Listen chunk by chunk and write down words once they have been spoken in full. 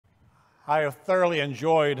I have thoroughly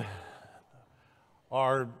enjoyed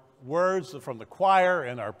our words from the choir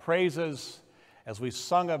and our praises as we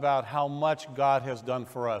sung about how much God has done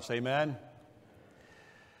for us. Amen?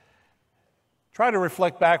 Try to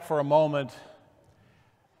reflect back for a moment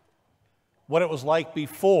what it was like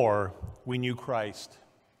before we knew Christ,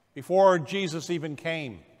 before Jesus even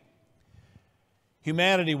came.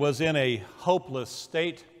 Humanity was in a hopeless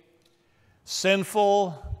state,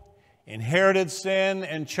 sinful, inherited sin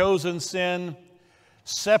and chosen sin,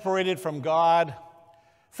 separated from God,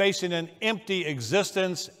 facing an empty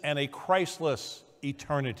existence and a Christless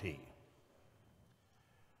eternity.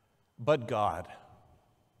 But God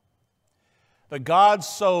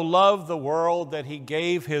so loved the world that he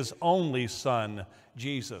gave his only Son,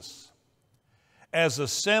 Jesus, as the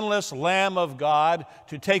sinless Lamb of God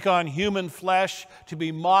to take on human flesh, to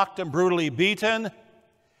be mocked and brutally beaten,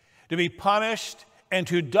 to be punished, and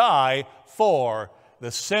to die for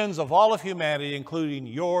the sins of all of humanity, including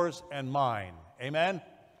yours and mine. Amen?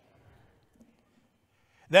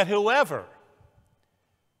 That whoever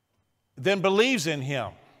then believes in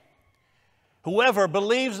him, whoever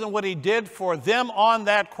believes in what he did for them on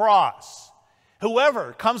that cross,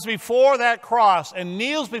 whoever comes before that cross and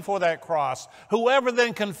kneels before that cross, whoever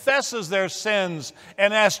then confesses their sins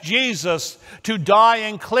and asks Jesus to die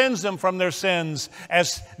and cleanse them from their sins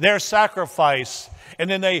as their sacrifice, and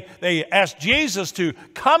then they ask Jesus to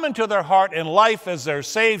come into their heart and life as their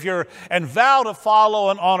Savior and vow to follow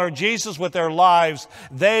and honor Jesus with their lives,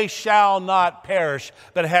 they shall not perish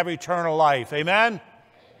but have eternal life. Amen?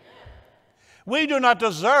 We do not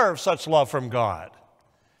deserve such love from God.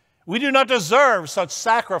 We do not deserve such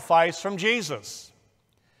sacrifice from Jesus.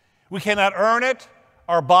 We cannot earn it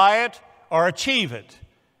or buy it or achieve it.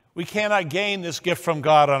 We cannot gain this gift from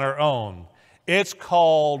God on our own. It's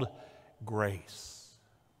called grace.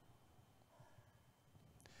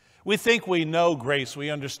 We think we know grace,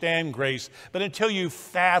 we understand grace, but until you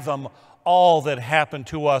fathom all that happened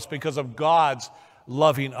to us because of God's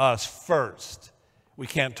loving us first, we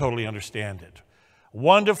can't totally understand it.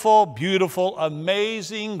 Wonderful, beautiful,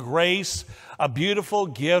 amazing grace, a beautiful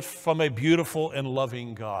gift from a beautiful and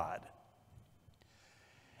loving God.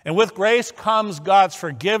 And with grace comes God's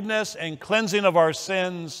forgiveness and cleansing of our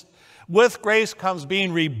sins. With grace comes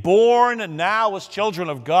being reborn now as children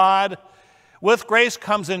of God. With grace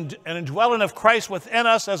comes an indwelling of Christ within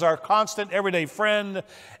us as our constant everyday friend.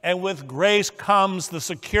 And with grace comes the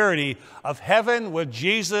security of heaven with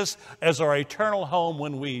Jesus as our eternal home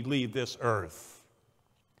when we leave this earth.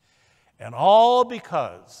 And all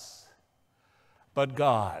because, but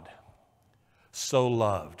God so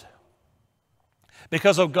loved.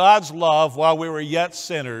 Because of God's love while we were yet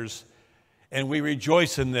sinners, and we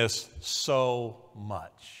rejoice in this so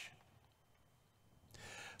much.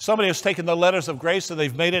 Somebody has taken the letters of grace and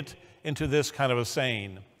they've made it into this kind of a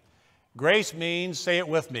saying. Grace means, say it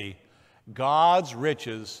with me, God's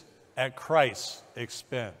riches at Christ's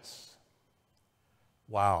expense.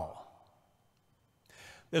 Wow.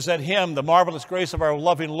 There's that hymn, The Marvelous Grace of Our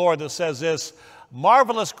Loving Lord, that says this: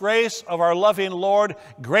 marvelous grace of our loving Lord,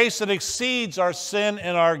 grace that exceeds our sin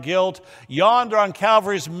and our guilt, yonder on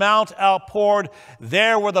Calvary's mount outpoured,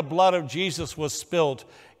 there where the blood of Jesus was spilt.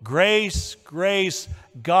 Grace, grace,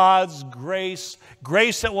 God's grace,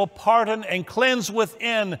 grace that will pardon and cleanse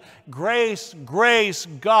within. Grace, grace,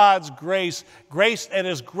 God's grace, grace that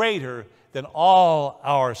is greater than all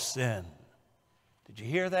our sin. Did you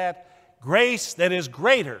hear that? Grace that is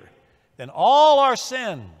greater than all our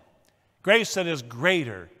sin. Grace that is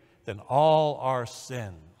greater than all our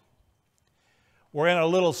sin. We're in a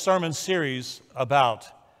little sermon series about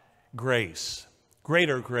grace,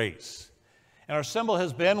 greater grace. And our symbol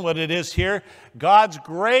has been what it is here. God's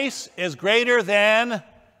grace is greater than,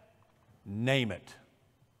 name it.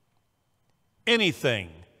 Anything,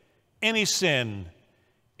 any sin,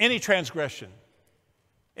 any transgression,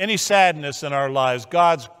 any sadness in our lives,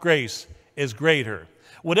 God's grace is greater.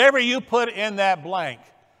 Whatever you put in that blank,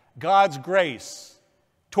 God's grace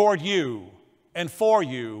toward you and for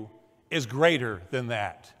you is greater than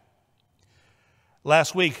that.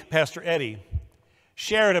 Last week, Pastor Eddie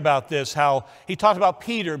shared about this, how he talked about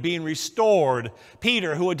Peter being restored.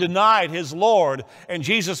 Peter, who had denied his Lord, and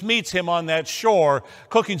Jesus meets him on that shore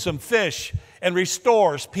cooking some fish and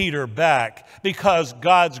restores Peter back because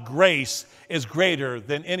God's grace is greater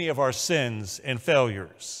than any of our sins and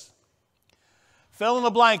failures. Fill in the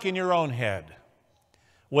blank in your own head.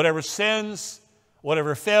 Whatever sins,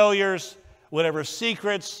 whatever failures, whatever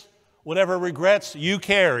secrets, whatever regrets you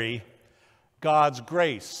carry, God's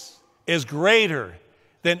grace is greater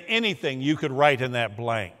than anything you could write in that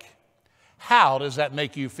blank. How does that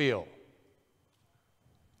make you feel?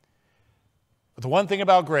 But the one thing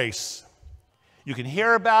about grace, you can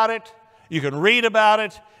hear about it, you can read about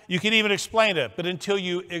it, you can even explain it, but until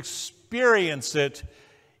you experience it,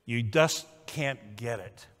 you just can't get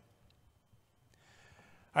it.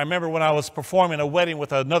 I remember when I was performing a wedding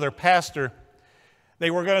with another pastor, they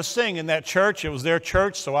were going to sing in that church. It was their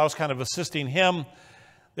church, so I was kind of assisting him.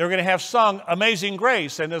 They were going to have sung Amazing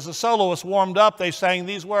Grace, and as the soloist warmed up, they sang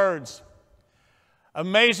these words,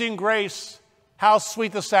 Amazing grace, how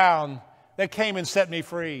sweet the sound that came and set me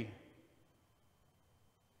free.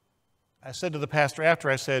 I said to the pastor after,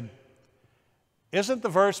 I said, isn't the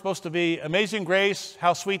verse supposed to be, Amazing grace,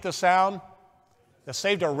 how sweet the sound that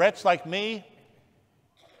saved a wretch like me?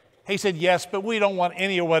 He said, yes, but we don't want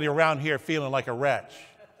anybody around here feeling like a wretch.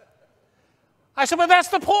 I said, but that's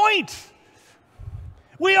the point.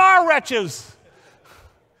 We are wretches.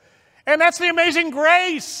 And that's the amazing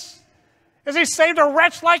grace, is he saved a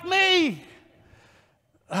wretch like me.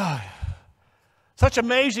 Such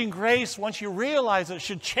amazing grace, once you realize it,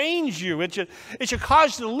 should change you. It should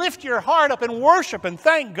cause you to lift your heart up and worship and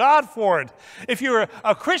thank God for it. If you're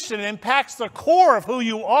a Christian, it impacts the core of who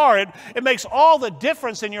you are. It makes all the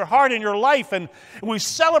difference in your heart and your life. And we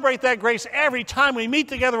celebrate that grace every time we meet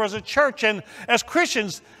together as a church. And as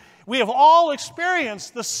Christians, we have all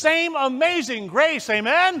experienced the same amazing grace.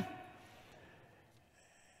 Amen?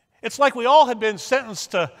 It's like we all had been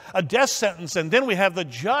sentenced to a death sentence, and then we have the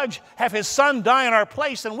judge have his son die in our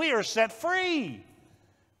place, and we are set free.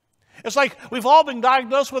 It's like we've all been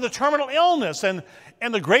diagnosed with a terminal illness, and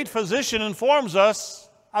the great physician informs us,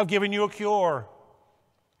 I've given you a cure.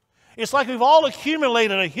 It's like we've all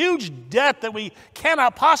accumulated a huge debt that we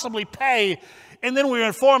cannot possibly pay, and then we're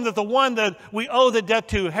informed that the one that we owe the debt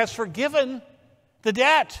to has forgiven the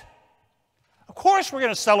debt. Of course we're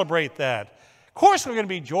going to celebrate that. Of course we're going to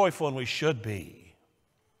be joyful, and we should be.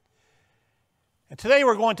 And today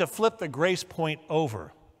we're going to flip the grace point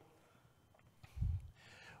over.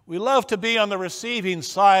 We love to be on the receiving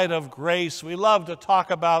side of grace. We love to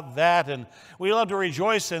talk about that, and we love to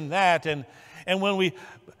rejoice in that.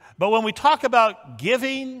 But when we talk about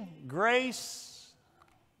giving grace,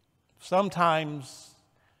 sometimes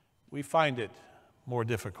we find it more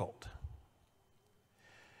difficult.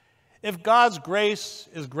 If God's grace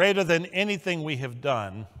is greater than anything we have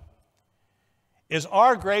done, is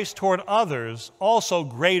our grace toward others also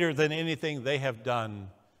greater than anything they have done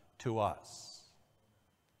to us?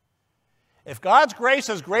 If God's grace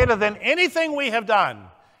is greater than anything we have done,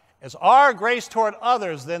 is our grace toward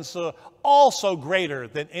others then also greater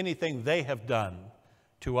than anything they have done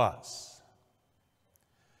to us?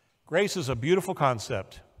 Grace is a beautiful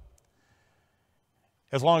concept,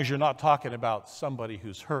 as long as you're not talking about somebody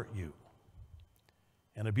who's hurt you.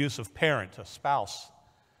 An abusive parent, a spouse,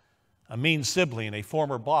 a mean sibling, a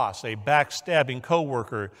former boss, a backstabbing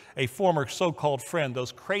coworker, a former so-called friend,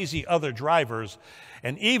 those crazy other drivers,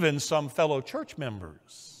 and even some fellow church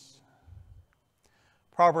members.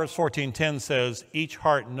 Proverbs 14:10 says, each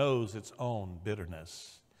heart knows its own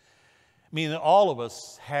bitterness. Meaning all of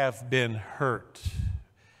us have been hurt.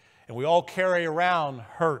 And we all carry around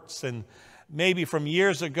hurts, and maybe from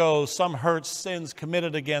years ago, some hurts, sins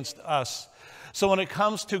committed against us. So when it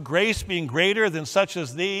comes to grace being greater than such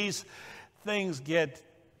as these, things get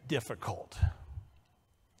difficult.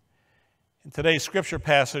 In today's scripture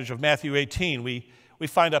passage of Matthew 18, we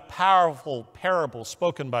find a powerful parable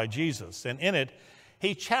spoken by Jesus. And in it,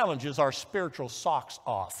 he challenges our spiritual socks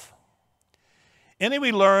off. In it,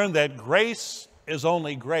 we learn that grace is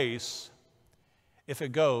only grace if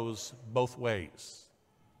it goes both ways.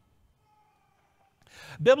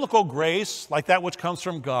 Biblical grace, like that which comes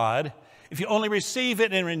from God, if you only receive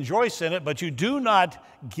it and rejoice in it, but you do not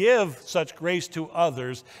give such grace to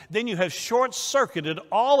others, then you have short-circuited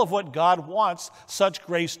all of what God wants such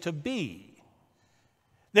grace to be.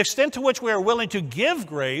 The extent to which we are willing to give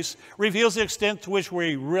grace reveals the extent to which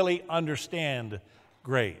we really understand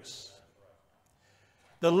grace.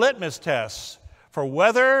 The litmus test for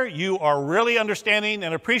whether you are really understanding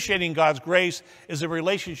and appreciating God's grace is a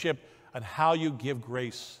relationship on how you give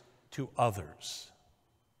grace to others.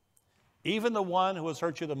 Even the one who has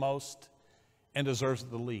hurt you the most and deserves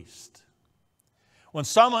it the least. When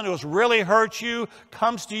someone who has really hurt you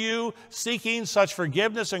comes to you seeking such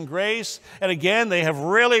forgiveness and grace, and again, they have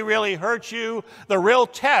really, really hurt you, the real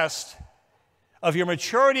test of your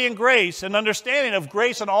maturity in grace and understanding of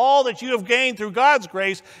grace and all that you have gained through God's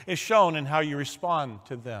grace is shown in how you respond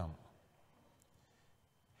to them.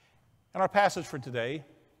 In our passage for today,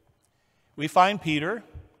 we find Peter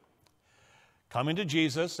coming to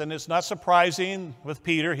Jesus, and it's not surprising with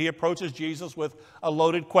Peter. He approaches Jesus with a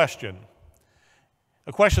loaded question.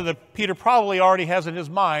 A question that Peter probably already has in his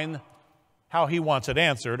mind. how he wants it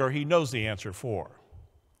answered, or he knows the answer for.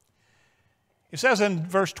 He says in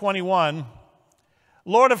verse 21,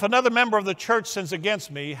 Lord, if another member of the church sins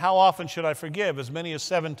against me, how often should I forgive? As many as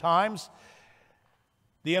 7 times?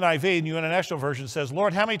 The NIV, New International Version, says,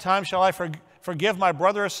 Lord, how many times shall I forgive my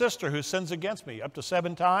brother or sister who sins against me? Up to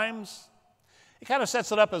 7 times? He kind of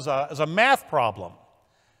sets it up as a math problem.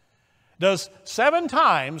 Does 7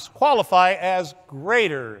 times qualify as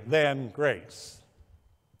greater than grace?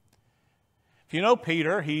 If you know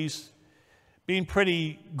Peter, he's being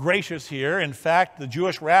pretty gracious here. In fact, the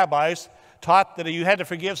Jewish rabbis taught that you had to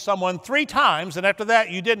forgive someone 3 times, and after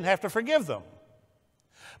that, you didn't have to forgive them.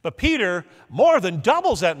 But Peter more than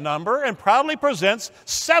doubles that number and proudly presents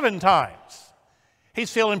 7 times. He's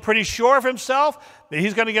feeling pretty sure of himself that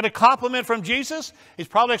he's going to get a compliment from Jesus. He's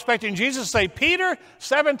probably expecting Jesus to say, Peter,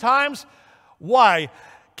 7 times? Why?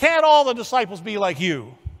 Can't all the disciples be like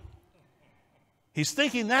you? He's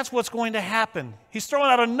thinking that's what's going to happen. He's throwing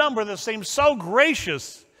out a number that seems so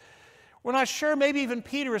gracious. We're not sure. Maybe even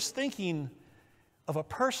Peter is thinking of a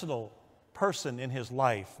personal person in his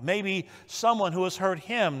life. Maybe someone who has hurt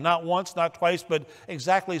him, not once, not twice, but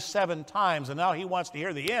exactly 7 times. And now he wants to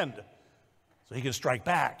hear the end so he can strike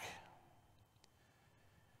back.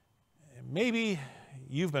 Maybe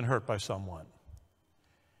you've been hurt by someone.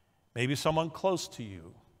 Maybe someone close to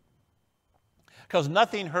you. Because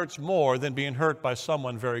nothing hurts more than being hurt by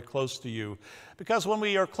someone very close to you. Because when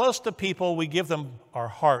we are close to people, we give them our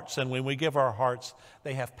hearts. And when we give our hearts,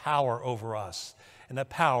 they have power over us. And that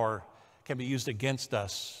power can be used against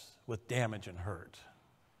us with damage and hurt.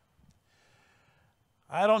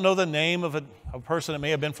 I don't know the name of a person it may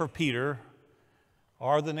have been for Peter,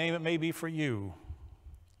 or the name it may be for you.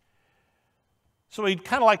 So we'd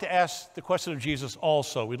kind of like to ask the question of Jesus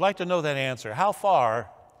also. We'd like to know that answer. How far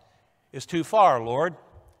is too far, Lord?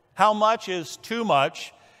 How much is too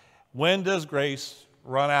much? When does grace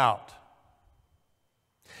run out?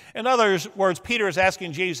 In other words, Peter is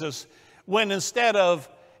asking Jesus, when instead of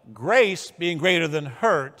grace being greater than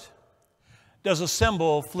hurt, does a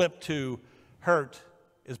symbol flip to hurt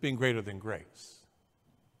is being greater than grace?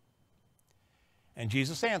 And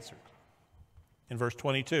Jesus answered in verse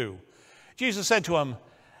 22. Jesus said to him,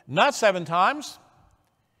 not 7 times,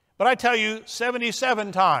 but I tell you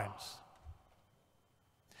 77 times.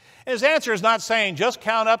 His answer is not saying just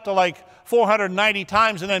count up to like 490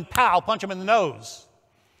 times and then pow, punch him in the nose.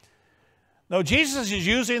 No, Jesus is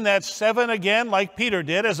using that 7 again, like Peter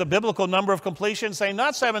did, as a biblical number of completion, saying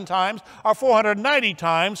not 7 times or 490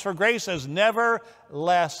 times, for grace is never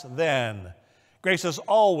less than. Grace is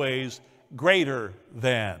always greater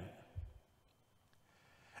than.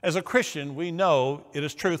 As a Christian, we know it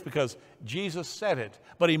is truth because Jesus said it,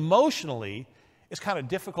 but emotionally, it's kind of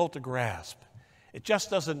difficult to grasp. It just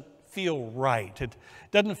doesn't feel right. It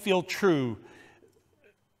doesn't feel true.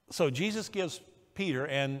 So Jesus gives Peter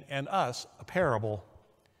and us a parable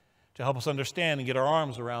to help us understand and get our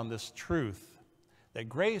arms around this truth, that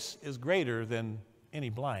grace is greater than any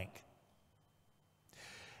blank.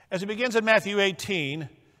 As it begins in Matthew 18,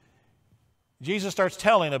 Jesus starts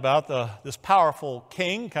telling about this powerful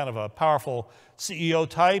king, kind of a powerful CEO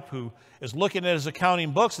type who is looking at his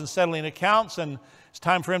accounting books and settling accounts, and it's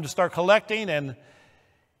time for him to start collecting, and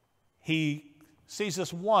he sees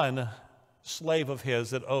this one slave of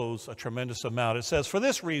his that owes a tremendous amount. It says, for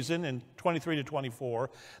this reason, in 23 to 24,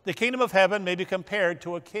 the kingdom of heaven may be compared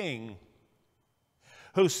to a king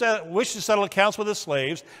who wished to settle accounts with his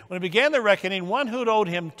slaves. When he began the reckoning, one who owed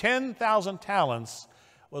him 10,000 talents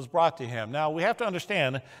was brought to him. Now, we have to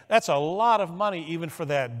understand, that's a lot of money even for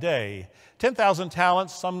that day. 10,000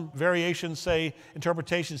 talents, some variations say,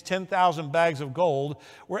 interpretations, 10,000 bags of gold.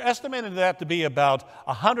 We're estimating that to be about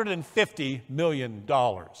 $150 million.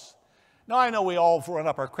 Now, I know we all run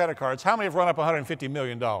up our credit cards. How many have run up $150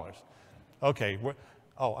 million? Okay.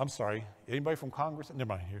 I'm sorry. Anybody from Congress? Never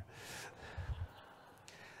mind here.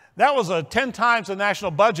 That was 10 times the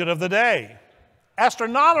national budget of the day.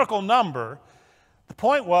 Astronomical number. The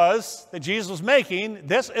point was that Jesus was making,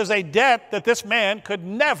 this is a debt that this man could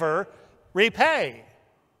never repay.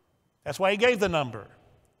 That's why he gave the number.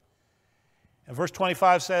 And verse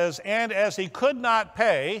 25 says, and as he could not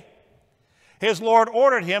pay, his Lord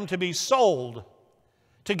ordered him to be sold,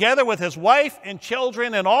 together with his wife and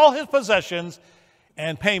children and all his possessions,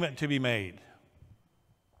 and payment to be made.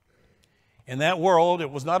 In that world, it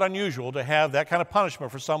was not unusual to have that kind of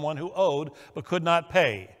punishment for someone who owed but could not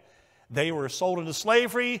pay. They were sold into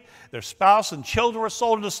slavery. Their spouse and children were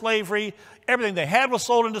sold into slavery. Everything they had was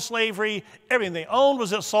sold into slavery. Everything they owned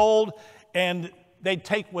was sold, and they'd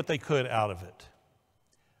take what they could out of it.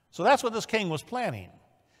 So that's what this king was planning,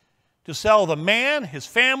 to sell the man, his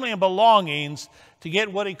family, and belongings to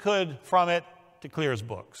get what he could from it to clear his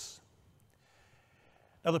books.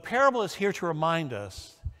 Now, the parable is here to remind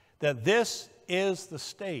us that this is the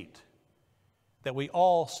state that we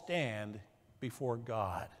all stand before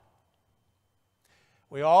God.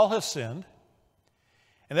 We all have sinned,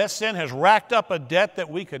 and that sin has racked up a debt that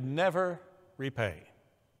we could never repay.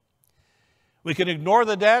 We can ignore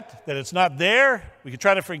the debt, that it's not there. We can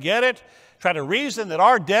try to forget it, try to reason that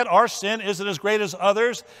our debt, our sin, isn't as great as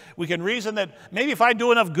others. We can reason that maybe if I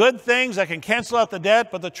do enough good things, I can cancel out the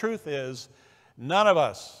debt. But the truth is, none of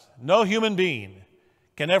us, no human being,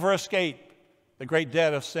 can ever escape the great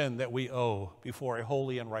debt of sin that we owe before a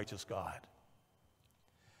holy and righteous God.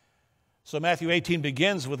 So Matthew 18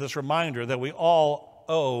 begins with this reminder that we all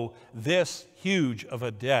owe this huge of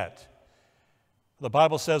a debt. The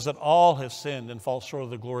Bible says that all have sinned and fall short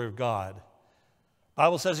of the glory of God. The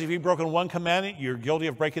Bible says if you've broken one commandment, you're guilty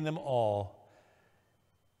of breaking them all.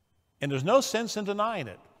 And there's no sense in denying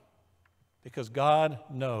it, because God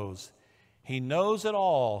knows. He knows it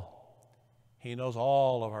all. He knows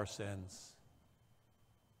all of our sins.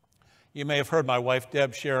 You may have heard my wife,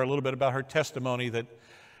 Deb, share a little bit about her testimony that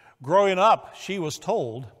growing up, she was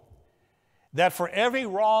told that for every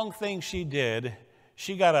wrong thing she did,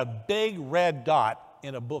 she got a big red dot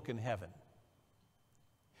in a book in heaven.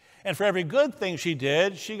 And for every good thing she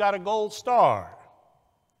did, she got a gold star.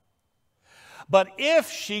 But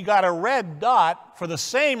if she got a red dot for the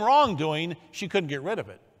same wrongdoing, she couldn't get rid of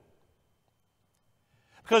it.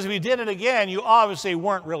 Because if you did it again, you obviously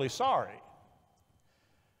weren't really sorry.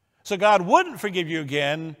 So God wouldn't forgive you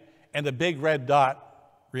again, and the big red dot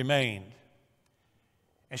remained.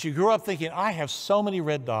 And she grew up thinking, I have so many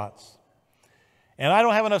red dots, and I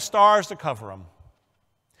don't have enough stars to cover them.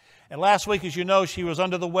 And last week, as you know, she was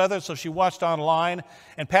under the weather, so she watched online,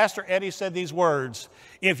 and Pastor Eddie said these words: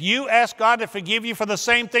 if you ask God to forgive you for the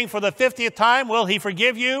same thing for the 50th time, will He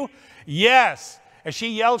forgive you? Yes. As she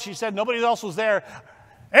yelled, she said, nobody else was there,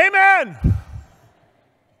 amen!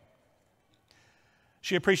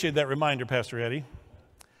 She appreciated that reminder, Pastor Eddie.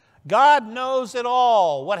 God knows it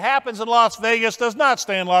all. What happens in Las Vegas does not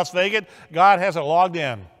stay in Las Vegas. God has it logged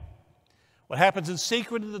in. What happens in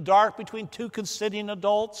secret in the dark between two consenting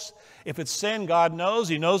adults, if it's sin, God knows.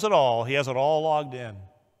 He knows it all. He has it all logged in.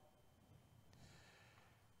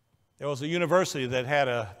 There was a university that had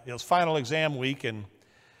it was final exam week, and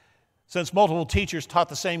since multiple teachers taught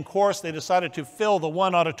the same course, they decided to fill the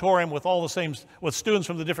one auditorium with students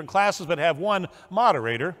from the different classes, but have one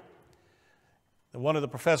moderator. One of the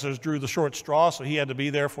professors drew the short straw, so he had to be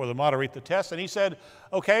there to moderate the test. And he said,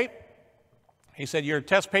 okay. He said, your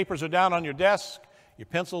test papers are down on your desk. Your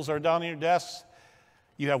pencils are down on your desks.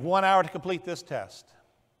 You have 1 hour to complete this test.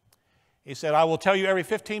 He said, I will tell you every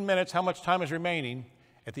 15 minutes how much time is remaining.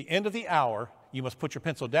 At the end of the hour, you must put your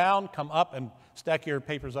pencil down, come up, and stack your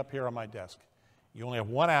papers up here on my desk. You only have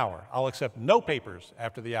 1 hour. I'll accept no papers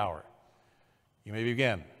after the hour. You may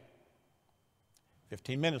begin.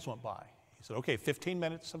 15 minutes went by. He said, okay, 15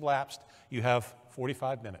 minutes have lapsed. You have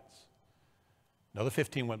 45 minutes. Another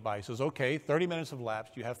 15 went by. He says, okay, 30 minutes have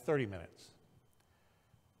lapsed. You have 30 minutes.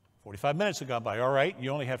 45 minutes have gone by. All right, you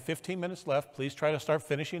only have 15 minutes left. Please try to start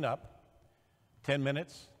finishing up. 10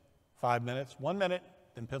 minutes, 5 minutes, 1 minute,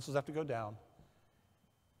 then pencils have to go down.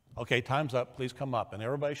 Okay, time's up. Please come up. And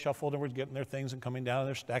everybody shuffled and was getting their things and coming down, and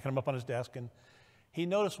they're stacking them up on his desk. And he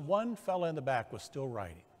noticed one fella in the back was still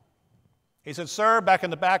writing. He said, sir, back in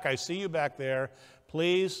the back, I see you back there.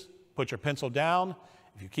 Please put your pencil down.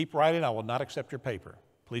 If you keep writing, I will not accept your paper.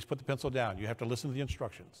 Please put the pencil down. You have to listen to the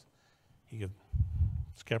instructions. He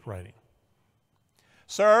just kept writing.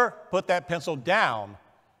 Sir, put that pencil down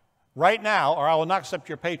right now, or I will not accept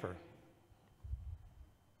your paper.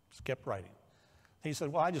 Just kept writing. He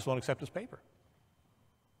said, well, I just won't accept his paper.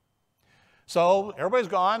 So everybody's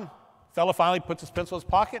gone. Fellow finally puts his pencil in his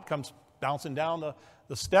pocket, comes bouncing down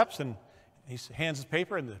the steps, and he hands his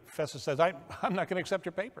paper, and the professor says, I'm not going to accept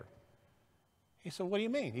your paper. He said, what do you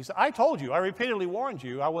mean? He said, I told you, I repeatedly warned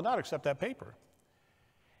you, I will not accept that paper.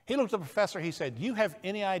 He looked at the professor, he said, do you have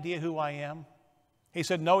any idea who I am? He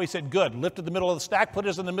said, no. He said, good. Lifted the middle of the stack, put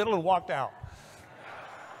his in the middle, and walked out.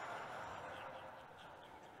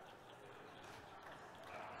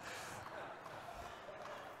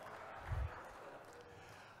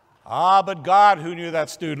 But God, who knew that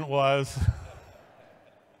student was,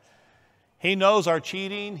 He knows our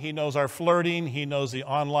cheating, He knows our flirting, He knows the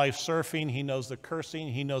on-life surfing, He knows the cursing,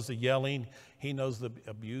 He knows the yelling, He knows the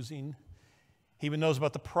abusing. He even knows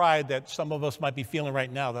about the pride that some of us might be feeling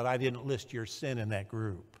right now that I didn't list your sin in that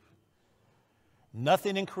group.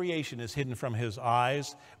 Nothing in creation is hidden from His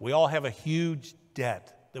eyes. We all have a huge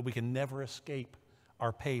debt that we can never escape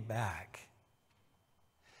or pay back.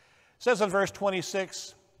 It says in verse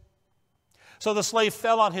 26, so the slave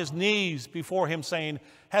fell on his knees before him, saying,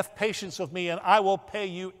 have patience with me, and I will pay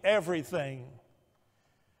you everything.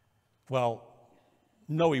 Well,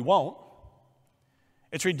 no, he won't.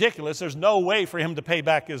 It's ridiculous. There's no way for him to pay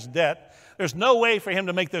back his debt. There's no way for him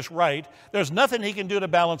to make this right. There's nothing he can do to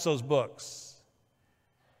balance those books.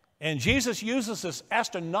 And Jesus uses this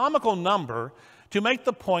astronomical number to make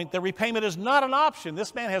the point that repayment is not an option.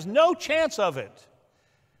 This man has no chance of it.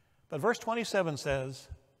 But verse 27 says,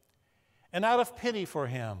 and out of pity for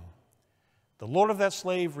him, the Lord of that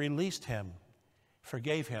slave released him,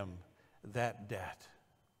 forgave him that debt.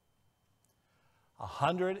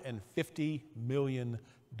 $150 million.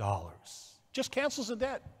 Just cancels the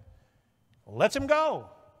debt. Lets him go.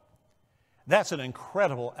 That's an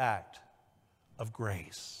incredible act of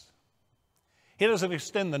grace. He doesn't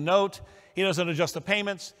extend the note. He doesn't adjust the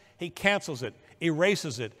payments. He cancels it,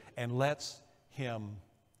 erases it, and lets him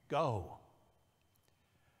go.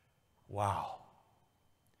 Wow.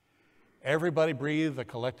 Everybody breathed a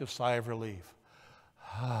collective sigh of relief.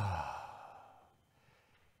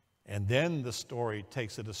 And then the story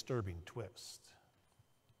takes a disturbing twist.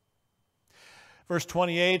 Verse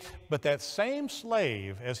 28, but that same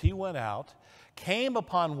slave, as he went out, came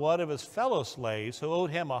upon one of his fellow slaves who owed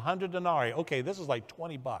him 100 denarii. Okay, this is like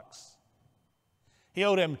 $20. He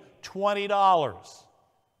owed him $20.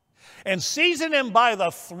 And seizing him by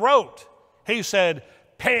the throat, he said,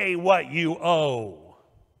 pay what you owe.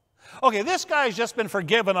 Okay, this guy's just been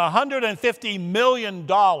forgiven $150 million,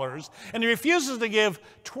 and he refuses to give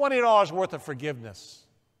 $20 worth of forgiveness.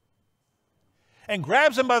 And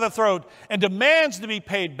grabs him by the throat and demands to be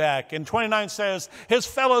paid back. And 29 says, his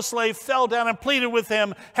fellow slave fell down and pleaded with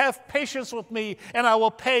him, have patience with me and I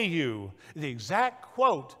will pay you. The exact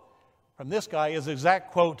quote from this guy is the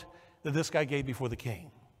exact quote that this guy gave before the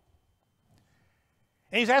king.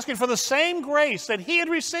 And he's asking for the same grace that he had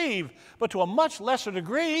received, but to a much lesser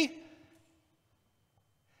degree.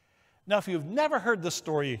 Now, if you've never heard this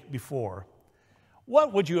story before,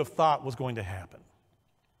 what would you have thought was going to happen?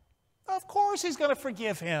 Of course he's going to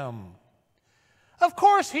forgive him. Of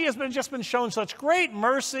course he has just been shown such great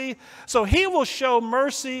mercy, so he will show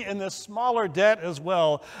mercy in this smaller debt as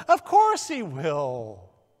well. Of course he will,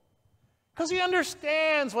 because he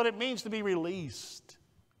understands what it means to be released.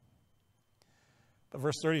 But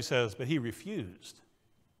verse 30 says, but he refused.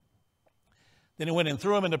 Then he went and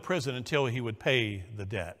threw him into prison until he would pay the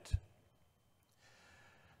debt.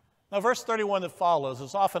 Now, verse 31 that follows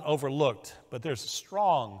is often overlooked, but there's a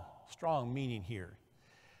strong meaning here.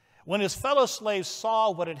 When his fellow slaves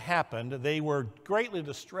saw what had happened, they were greatly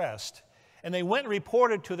distressed, and they went and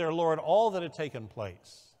reported to their Lord all that had taken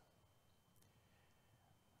place.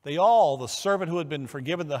 They all, the servant who had been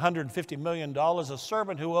forgiven the $150 million, the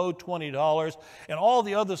servant who owed $20, and all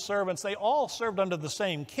the other servants, they all served under the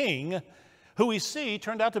same king, who we see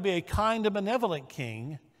turned out to be a kind and benevolent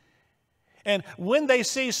king. And when they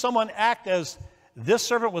see someone act as this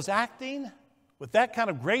servant was acting, with that kind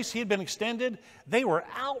of grace he had been extended, they were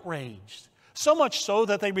outraged, so much so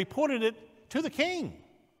that they reported it to the king.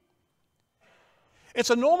 It's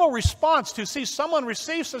a normal response to see someone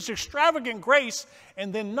receive such extravagant grace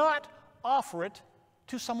and then not offer it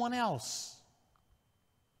to someone else.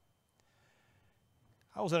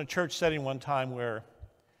 I was in a church setting one time where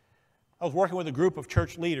I was working with a group of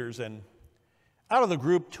church leaders, and out of the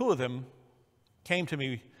group, 2 of them came to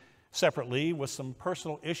me separately with some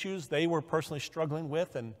personal issues they were personally struggling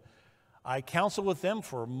with, and I counseled with them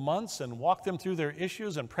for months and walked them through their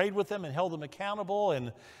issues and prayed with them and held them accountable,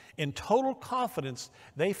 and in total confidence,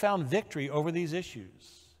 they found victory over these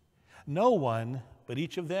issues. No one but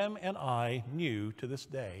each of them and I knew to this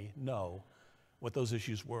day what those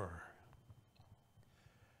issues were.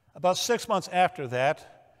 About 6 months after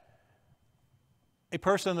that, a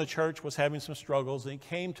person in the church was having some struggles, and he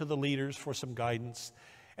came to the leaders for some guidance.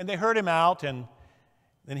 And they heard him out, and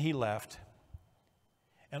then he left.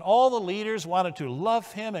 And all the leaders wanted to love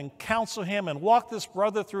him and counsel him and walk this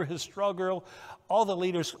brother through his struggle. All the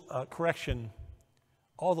leaders,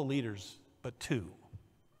 all the leaders but 2.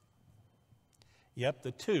 Yep,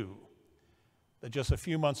 the 2 that just a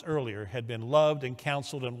few months earlier had been loved and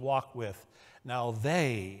counseled and walked with. Now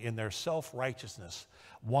they, in their self-righteousness,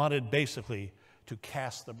 wanted basically to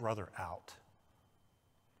cast the brother out.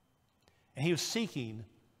 And he was seeking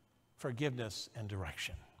forgiveness and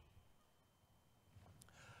direction.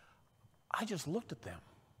 I just looked at them.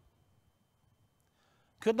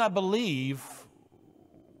 Could not believe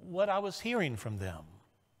what I was hearing from them.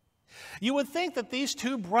 You would think that these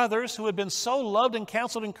two brothers who had been so loved and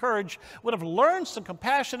counseled and encouraged would have learned some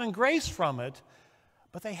compassion and grace from it,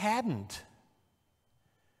 but they hadn't.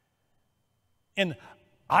 And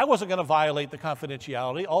I wasn't going to violate the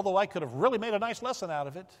confidentiality, although I could have really made a nice lesson out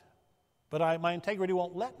of it, but my integrity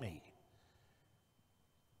won't let me.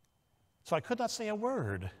 So I could not say a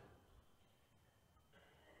word.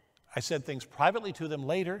 I said things privately to them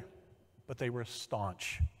later, but they were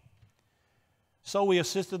staunch. So we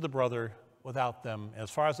assisted the brother without them. As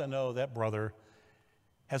far as I know, that brother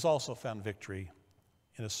has also found victory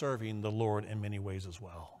and is serving the Lord in many ways as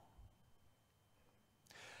well.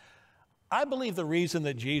 I believe the reason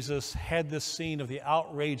that Jesus had this scene of the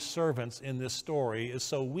outraged servants in this story is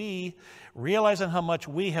so we, realizing how much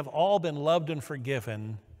we have all been loved and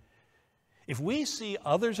forgiven, if we see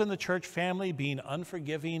others in the church family being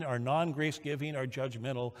unforgiving or non-grace-giving or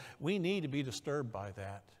judgmental, we need to be disturbed by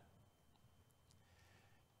that.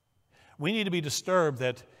 We need to be disturbed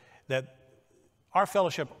that our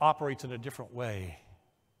fellowship operates in a different way.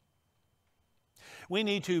 We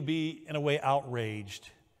need to be, in a way, outraged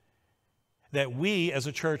that we as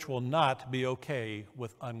a church will not be okay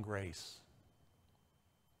with ungrace.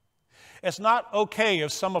 It's not okay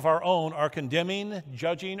if some of our own are condemning,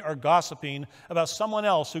 judging, or gossiping about someone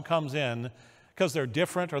else who comes in because they're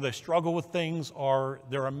different or they struggle with things or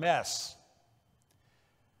they're a mess.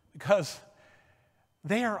 Because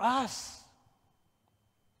they are us.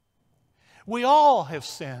 We all have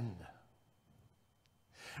sinned.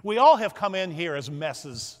 We all have come in here as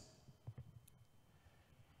messes.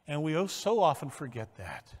 And we so often forget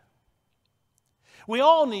that. We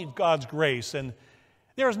all need God's grace, and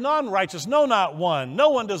there is none righteous, no, not one. No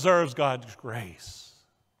one deserves God's grace.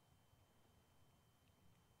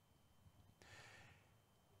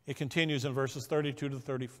 It continues in verses 32 to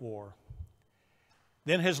 34.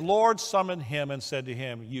 Then his Lord summoned him and said to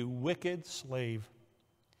him, "You wicked slave,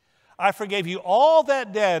 I forgave you all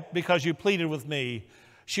that debt because you pleaded with me.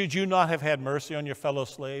 Should you not have had mercy on your fellow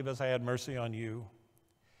slave as I had mercy on you?"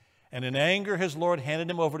 And in anger, his Lord handed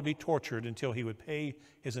him over to be tortured until he would pay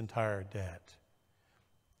his entire debt.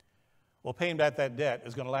 Well, paying back that debt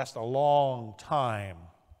is going to last a long time.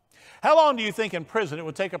 How long do you think in prison it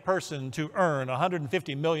would take a person to earn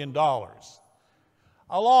 $150 million?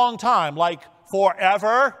 A long time, like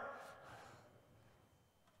forever?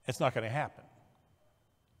 It's not going to happen.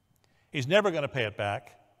 He's never going to pay it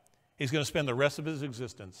back. He's going to spend the rest of his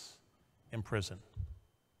existence in prison.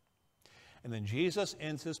 And then Jesus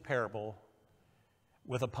ends his parable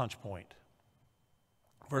with a punch point.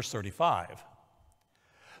 Verse 35.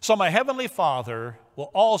 So my heavenly Father will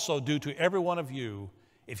also do to every one of you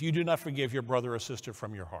if you do not forgive your brother or sister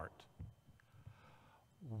from your heart.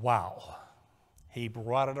 Wow. He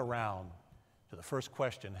brought it around to the first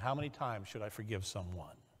question, how many times should I forgive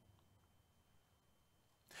someone?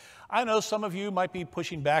 I know some of you might be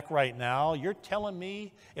pushing back right now. You're telling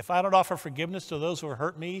me if I don't offer forgiveness to those who have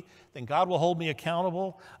hurt me, then God will hold me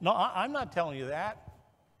accountable. No, I'm not telling you that.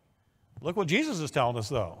 Look what Jesus is telling us,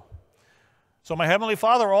 though. So my heavenly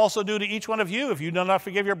Father will also do to each one of you if you do not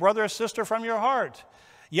forgive your brother or sister from your heart.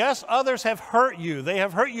 Yes, others have hurt you. They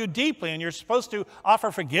have hurt you deeply, and you're supposed to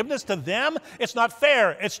offer forgiveness to them? It's not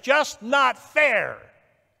fair. It's just not fair.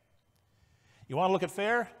 You want to look at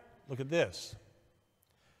fair? Look at this.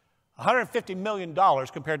 $150 million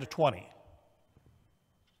compared to 20.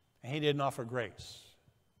 And he didn't offer grace.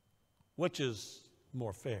 Which is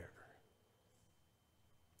more fair?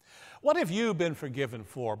 What have you been forgiven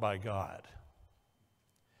for by God?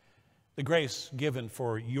 The grace given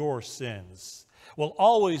for your sins will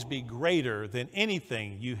always be greater than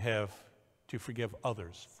anything you have to forgive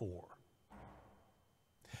others for.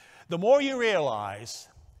 The more you realize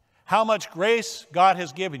how much grace God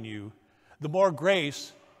has given you, the more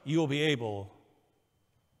grace you will be able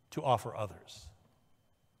to offer others.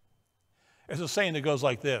 There's a saying that goes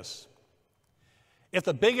like this: if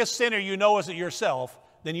the biggest sinner you know isn't yourself,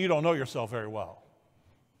 then you don't know yourself very well.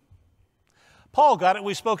 Paul got it.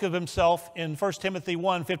 We spoke of himself in 1 Timothy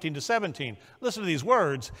 1, 15 to 17. Listen to these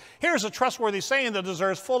words. Here's a trustworthy saying that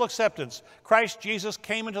deserves full acceptance. Christ Jesus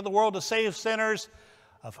came into the world to save sinners,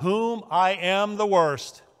 of whom I am the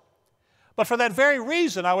worst. But for that very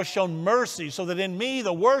reason, I was shown mercy, so that in me,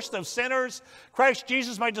 the worst of sinners, Christ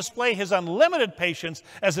Jesus might display his unlimited patience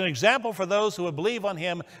as an example for those who would believe on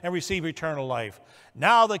him and receive eternal life.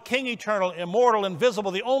 Now the King eternal, immortal,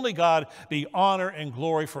 invisible, the only God, be honor and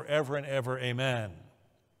glory forever and ever. Amen.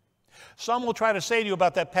 Some will try to say to you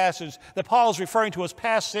about that passage that Paul is referring to his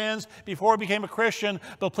past sins before he became a Christian,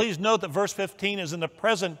 but please note that verse 15 is in the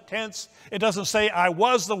present tense. It doesn't say, I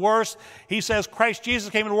was the worst. He says, Christ Jesus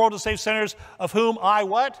came into the world to save sinners, of whom I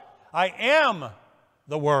what? I am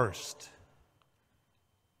the worst.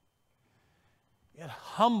 It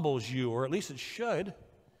humbles you, or at least it should,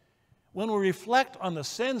 when we reflect on the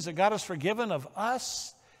sins that God has forgiven of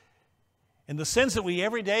us and the sins that we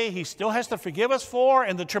every day He still has to forgive us for,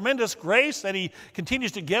 and the tremendous grace that He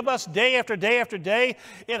continues to give us day after day after day.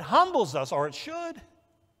 It humbles us, or it should.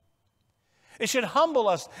 It should humble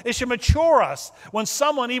us. It should mature us when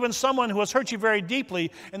someone, even someone who has hurt you very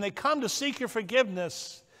deeply, and they come to seek your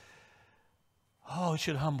forgiveness. Oh, it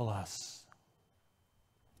should humble us.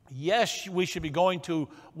 Yes, we should be going to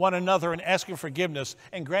one another and asking forgiveness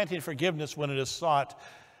and granting forgiveness when it is sought.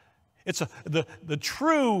 It's the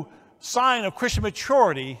true sign of Christian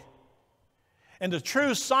maturity, and the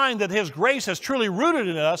true sign that His grace has truly rooted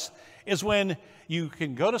in us is when you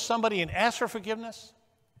can go to somebody and ask for forgiveness,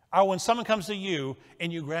 or when someone comes to you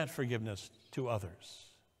and you grant forgiveness to others.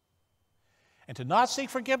 And to not seek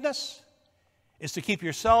forgiveness is to keep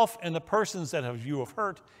yourself and the persons that you have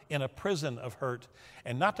hurt in a prison of hurt.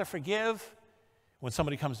 And not to forgive when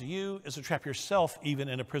somebody comes to you is to trap yourself even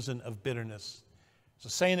in a prison of bitterness. It's a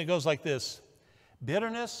saying that goes like this: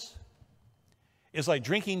 bitterness is like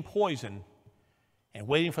drinking poison and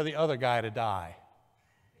waiting for the other guy to die.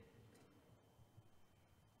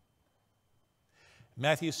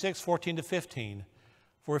 Matthew 6:14-15.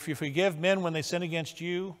 For if you forgive men when they sin against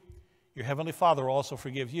you, your heavenly Father will also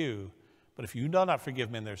forgive you. But if you do not forgive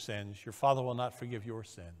men their sins, your Father will not forgive your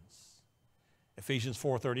sins. Ephesians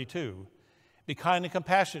 4:32. Be kind and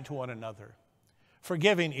compassionate to one another,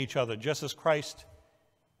 forgiving each other, just as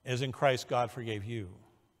in Christ God forgave you.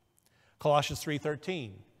 Colossians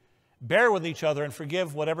 3:13. Bear with each other and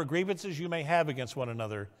forgive whatever grievances you may have against one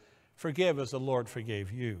another. Forgive as the Lord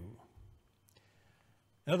forgave you.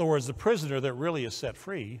 In other words, the prisoner that really is set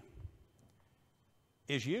free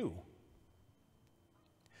is you.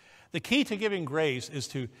 The key to giving grace is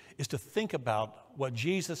to think about what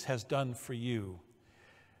Jesus has done for you.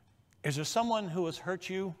 Is there someone who has hurt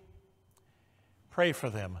you? Pray for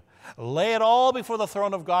them. Lay it all before the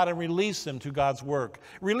throne of God and release them to God's work.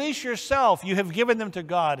 Release yourself. You have given them to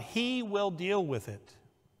God. He will deal with it.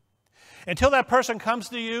 Until that person comes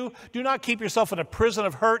to you, do not keep yourself in a prison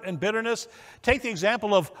of hurt and bitterness. Take the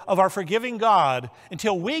example of our forgiving God.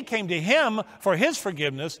 Until we came to Him for His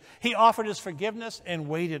forgiveness, He offered His forgiveness and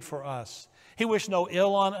waited for us. He wished no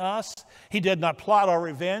ill on us. He did not plot our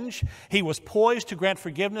revenge. He was poised to grant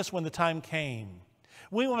forgiveness when the time came.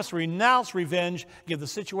 We must renounce revenge, give the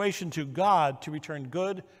situation to God to return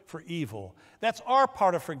good for evil. That's our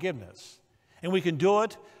part of forgiveness. And we can do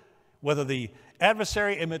it whether the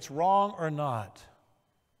adversary admits wrong or not.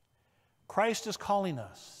 Christ is calling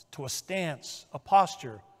us to a stance, a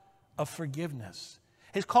posture of forgiveness.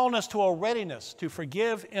 He's calling us to a readiness to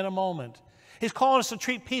forgive in a moment. He's calling us to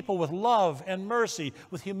treat people with love and mercy,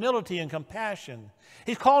 with humility and compassion.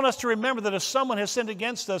 He's calling us to remember that if someone has sinned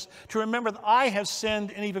against us, to remember that I have sinned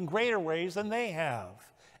in even greater ways than they have,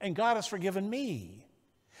 and God has forgiven me.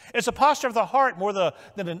 It's a posture of the heart more than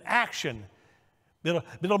an action.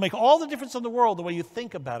 It'll make all the difference in the world the way you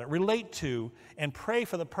think about it, relate to, and pray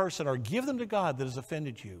for the person or give them to God that has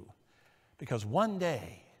offended you. Because one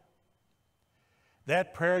day,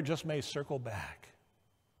 that prayer just may circle back.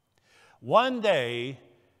 One day,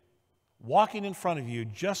 walking in front of you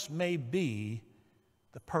just may be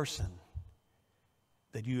the person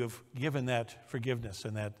that you have given that forgiveness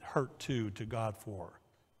and that hurt to God for.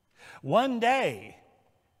 One day,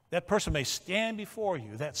 that person may stand before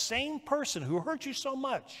you, that same person who hurt you so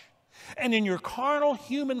much, and in your carnal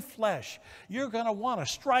human flesh, you're going to want to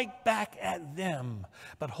strike back at them.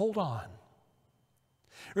 But hold on.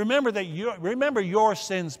 Remember your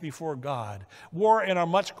sins before God were and are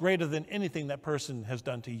much greater than anything that person has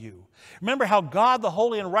done to you. Remember how God, the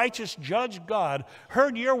holy and righteous judge God,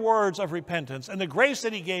 heard your words of repentance and the grace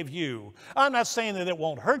that He gave you. I'm not saying that it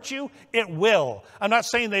won't hurt you. It will. I'm not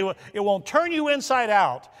saying it won't turn you inside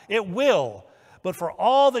out. It will. But for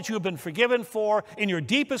all that you have been forgiven for in your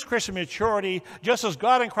deepest Christian maturity, just as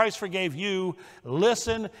God in Christ forgave you,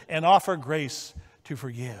 listen and offer grace to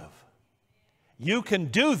forgive. You can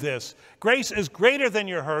do this. Grace is greater than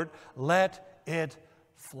your hurt. Let it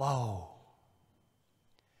flow.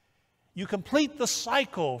 You complete the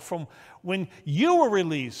cycle from when you were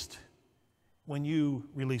released, when you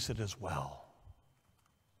release it as well.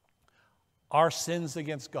 Our sins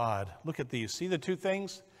against God. Look at these. See the two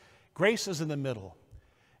things? Grace is in the middle.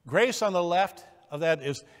 Grace on the left of that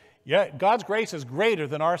is, God's grace is greater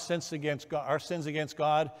than our sins against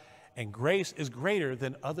God. And grace is greater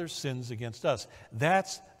than other sins against us.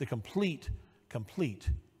 That's the complete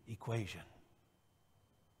equation.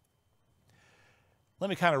 Let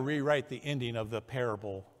me kind of rewrite the ending of the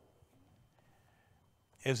parable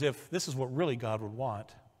as if this is what really God would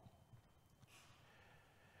want.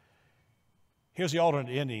 Here's the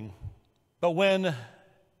alternate ending. But when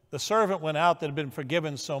the servant went out that had been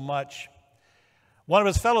forgiven so much, one of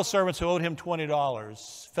his fellow servants who owed him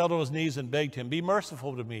 $20 fell to his knees and begged him, "Be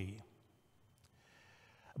merciful to me."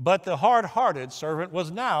 But the hard-hearted servant was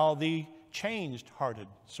now the changed-hearted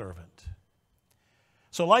servant.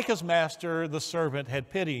 So like his master, the servant had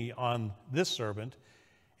pity on this servant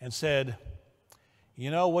and said,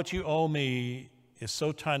 "You know, what you owe me is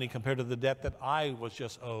so tiny compared to the debt that I was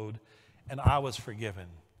just owed, and I was forgiven.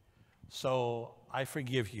 So I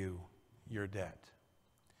forgive you your debt."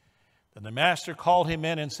 Then the master called him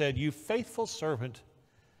in and said, "You faithful servant,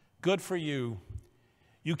 good for you.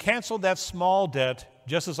 You canceled that small debt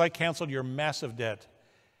just as I canceled your massive debt.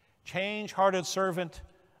 Change-hearted servant,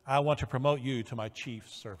 I want to promote you to my chief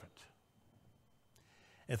servant."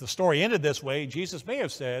 If the story ended this way, Jesus may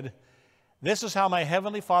have said, "This is how my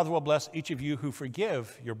heavenly Father will bless each of you who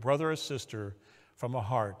forgive your brother or sister from a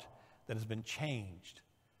heart that has been changed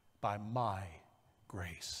by my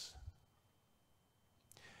grace."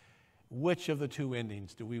 Which of the two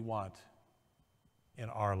endings do we want in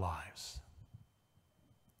our lives?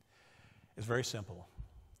 It's very simple.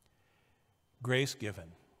 Grace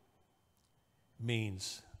given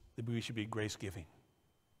means that we should be grace giving.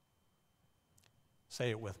 Say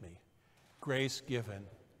it with me. Grace given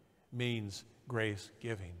means grace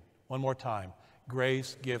giving. One more time.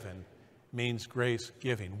 Grace given means grace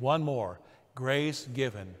giving. One more. Grace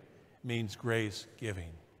given means grace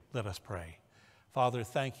giving. Let us pray. Father,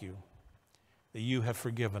 thank you that you have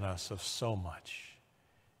forgiven us of so much.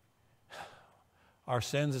 Our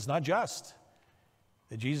sins is not just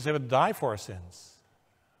that Jesus had to die for our sins,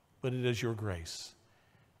 but it is your grace.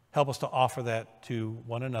 Help us to offer that to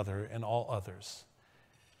one another and all others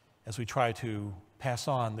as we try to pass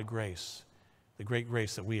on the grace, the great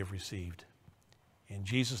grace that we have received. In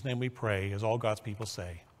Jesus' name we pray, as all God's people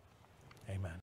say, amen.